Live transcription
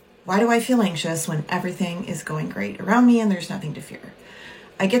Why do I feel anxious when everything is going great around me and there's nothing to fear?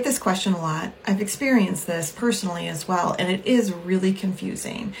 I get this question a lot. I've experienced this personally as well, and it is really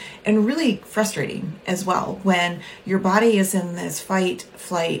confusing and really frustrating as well when your body is in this fight,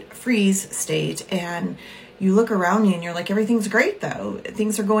 flight, freeze state, and you look around you and you're like, everything's great though.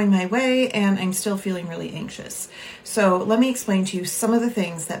 Things are going my way and I'm still feeling really anxious. So let me explain to you some of the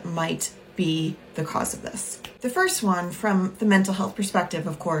things that might be the cause of this. The first one, from the mental health perspective,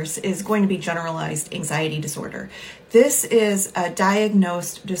 of course, is going to be generalized anxiety disorder. This is a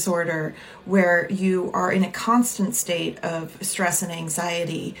diagnosed disorder where you are in a constant state of stress and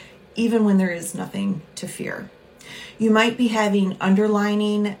anxiety, even when there is nothing to fear. You might be having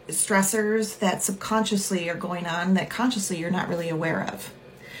underlying stressors that subconsciously are going on that consciously you're not really aware of.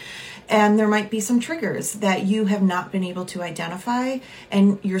 And there might be some triggers that you have not been able to identify,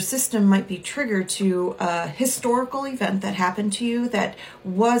 and your system might be triggered to a historical event that happened to you that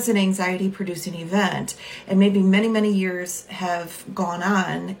was an anxiety-producing event, and maybe many, many years have gone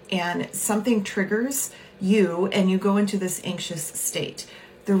on, and something triggers you, and you go into this anxious state.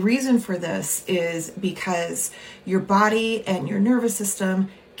 The reason for this is because your body and your nervous system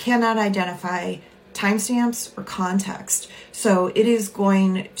cannot identify timestamps or context. So it is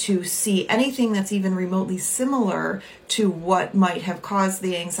going to see anything that's even remotely similar to what might have caused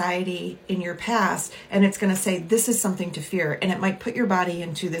the anxiety in your past, and it's going to say this is something to fear, and it might put your body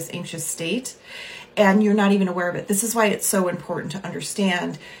into this anxious state and you're not even aware of it. This is why it's so important to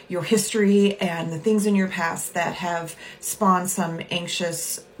understand your history and the things in your past that have spawned some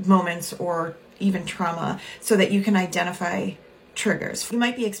anxious moments or even trauma, so that you can identify triggers. You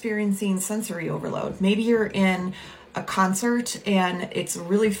might be experiencing sensory overload. Maybe you're in a concert and it's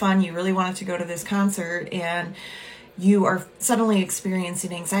really fun. You really wanted to go to this concert and you are suddenly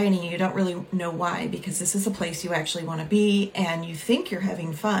experiencing anxiety and you don't really know why, because this is a place you actually want to be and you think you're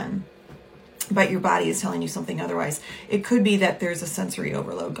having fun, but your body is telling you something otherwise. It could be that there's a sensory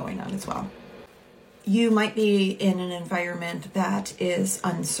overload going on as well. You might be in an environment that is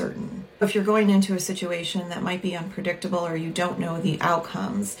uncertain. If you're going into a situation that might be unpredictable or you don't know the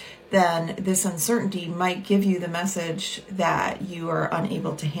outcomes, then this uncertainty might give you the message that you are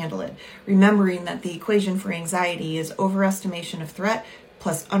unable to handle it. Remembering that the equation for anxiety is overestimation of threat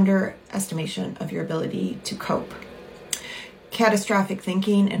plus underestimation of your ability to cope. Catastrophic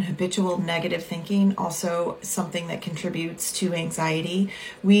thinking and habitual negative thinking, also something that contributes to anxiety.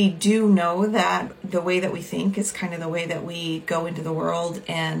 We do know that the way that we think is kind of the way that we go into the world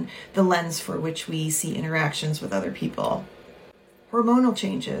and the lens for which we see interactions with other people. Hormonal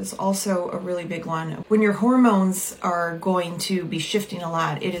changes, also a really big one. When your hormones are going to be shifting a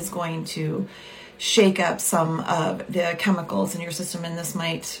lot, it is going to shake up some of the chemicals in your system, and this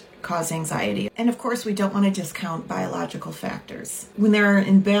might cause anxiety. And of course, we don't want to discount biological factors. When there are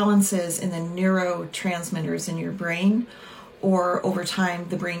imbalances in the neurotransmitters in your brain, or over time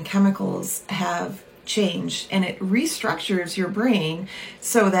the brain chemicals have changed and it restructures your brain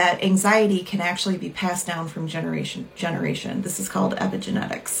so that anxiety can actually be passed down from generation to generation. This is called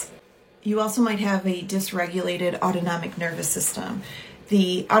epigenetics. You also might have a dysregulated autonomic nervous system.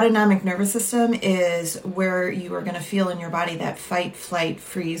 The autonomic nervous system is where you are going to feel in your body that fight, flight,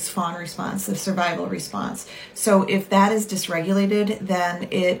 freeze, fawn response, the survival response. So if that is dysregulated, then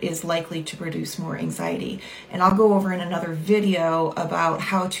it is likely to produce more anxiety. And I'll go over in another video about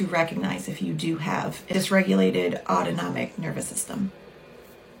how to recognize if you do have a dysregulated autonomic nervous system.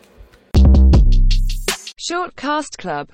 Short Cast Club